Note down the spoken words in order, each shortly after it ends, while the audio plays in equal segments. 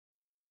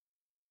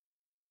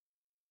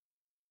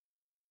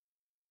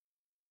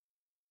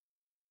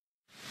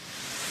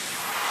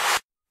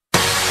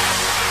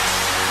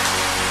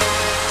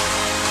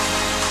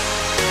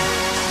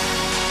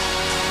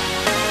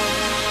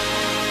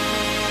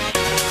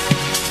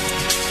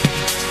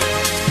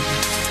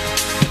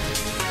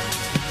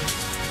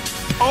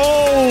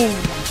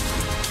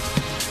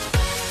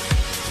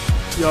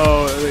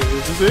Yo,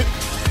 is this it?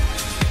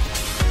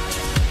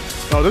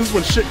 Oh, this is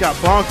when shit got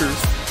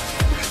bonkers.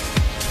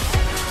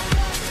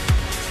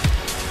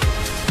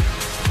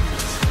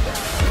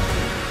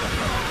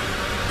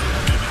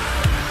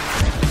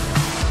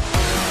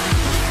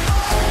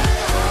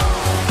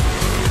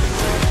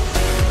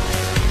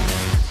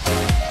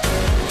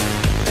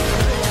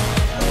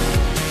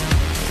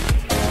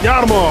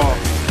 Got them all!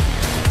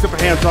 Except for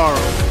Hamtaro.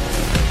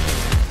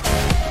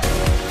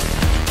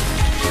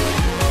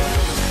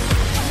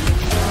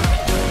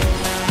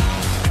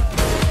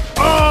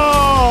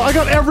 Oh! I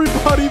got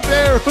everybody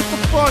there! What the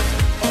fuck?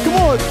 Come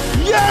on!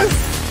 Yes!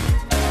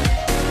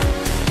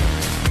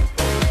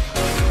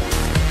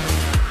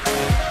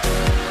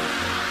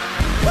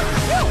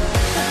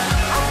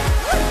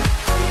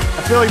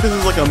 I feel like this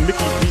is like a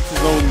Mickey beats his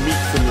own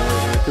meat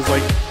simulator. Because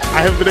like,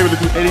 I haven't been able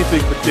to do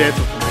anything but dance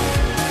with him.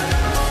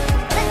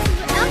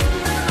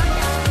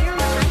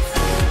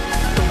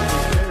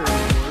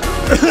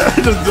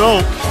 I just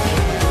don't.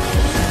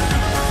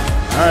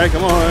 Alright,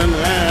 come on.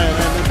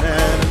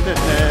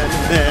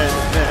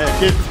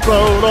 Get this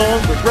boat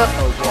on the road.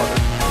 Oh, water.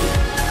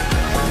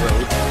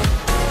 Road.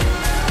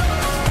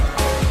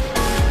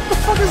 What the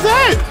fuck is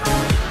that?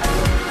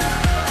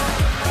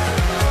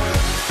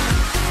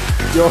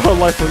 Yo, her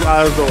lifeless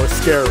eyes though are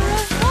scary.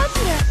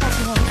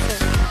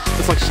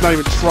 It's like she's not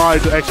even trying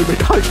to actually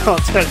make eye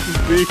contact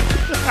with me.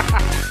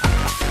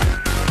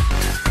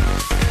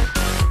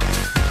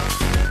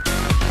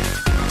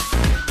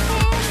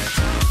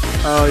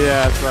 Oh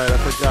yeah, that's right. I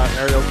forgot.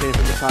 Ariel came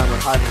from the time when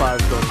high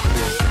fives don't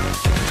exist.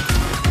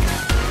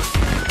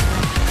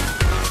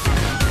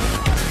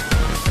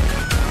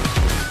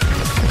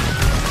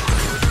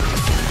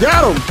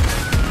 Got him!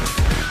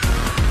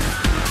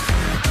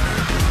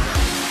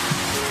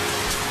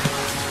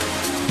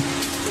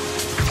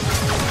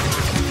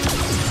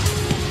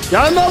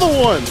 Got another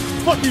one!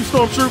 Fuck you,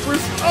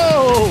 stormtroopers!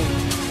 Oh!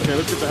 Okay,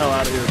 let's get the hell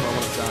out of here if I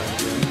want to die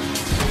again.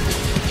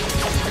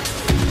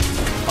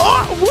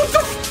 Oh! What the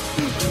f—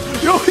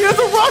 Yo, he has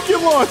a rocket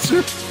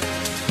launcher!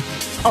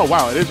 Oh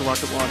wow, it is a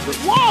rocket launcher.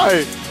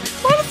 Why?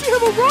 Why does he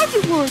have a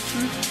rocket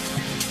launcher?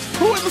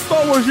 Who in the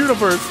Star Wars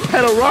universe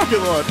had a rocket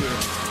launcher?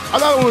 I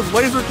thought it was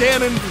laser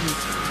cannons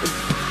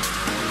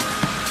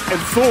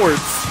and swords,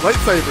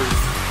 lightsabers.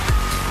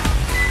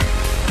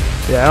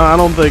 Yeah, I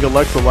don't think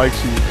Alexa likes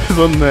you. Because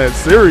on that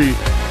Siri,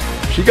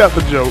 she got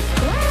the joke.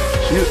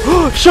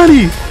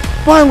 Shiny!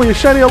 Finally, a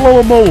shiny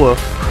Alola Mola.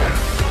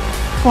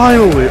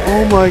 Finally,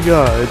 oh my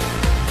god.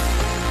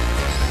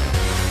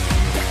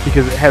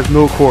 Because it has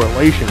no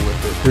correlation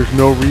with it. There's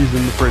no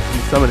reason for it to be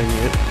summoning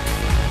it.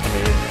 I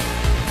mean,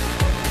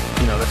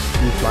 you know,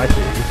 that's my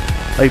theory.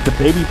 Like the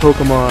baby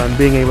Pokemon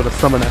being able to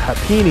summon a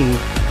Happiny,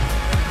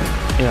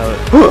 you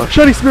know,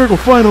 shiny Smeargle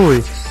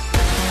finally!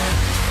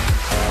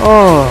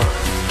 Oh.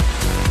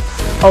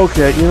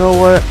 Okay, you know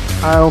what?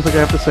 I don't think I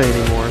have to say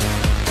anymore.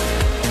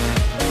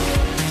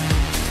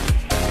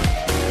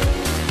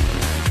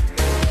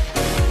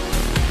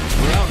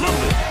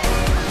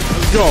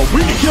 Let's go.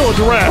 We can kill a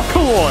giraffe.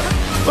 Come on.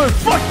 Let's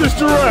fuck this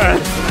giraffe.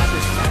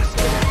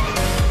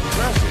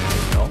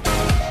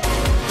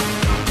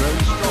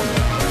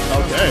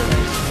 Okay.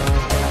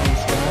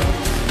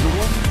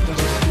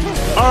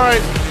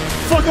 Alright.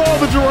 Fuck all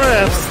the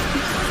giraffes.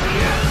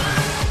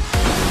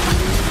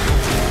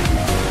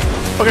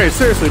 Okay,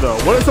 seriously though,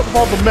 what is up with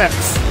all the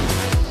mechs?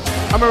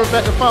 I remember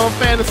back in Final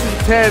Fantasy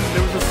X,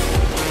 there was just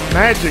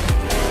magic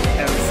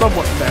and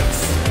somewhat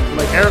mechs.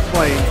 Like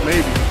airplanes,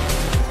 maybe.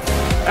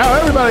 Now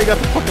everybody got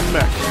the fucking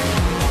mech.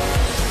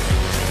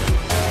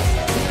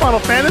 Final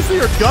Fantasy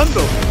or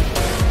Gundam?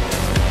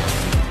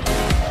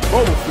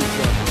 Mobile Suit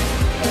Gundam.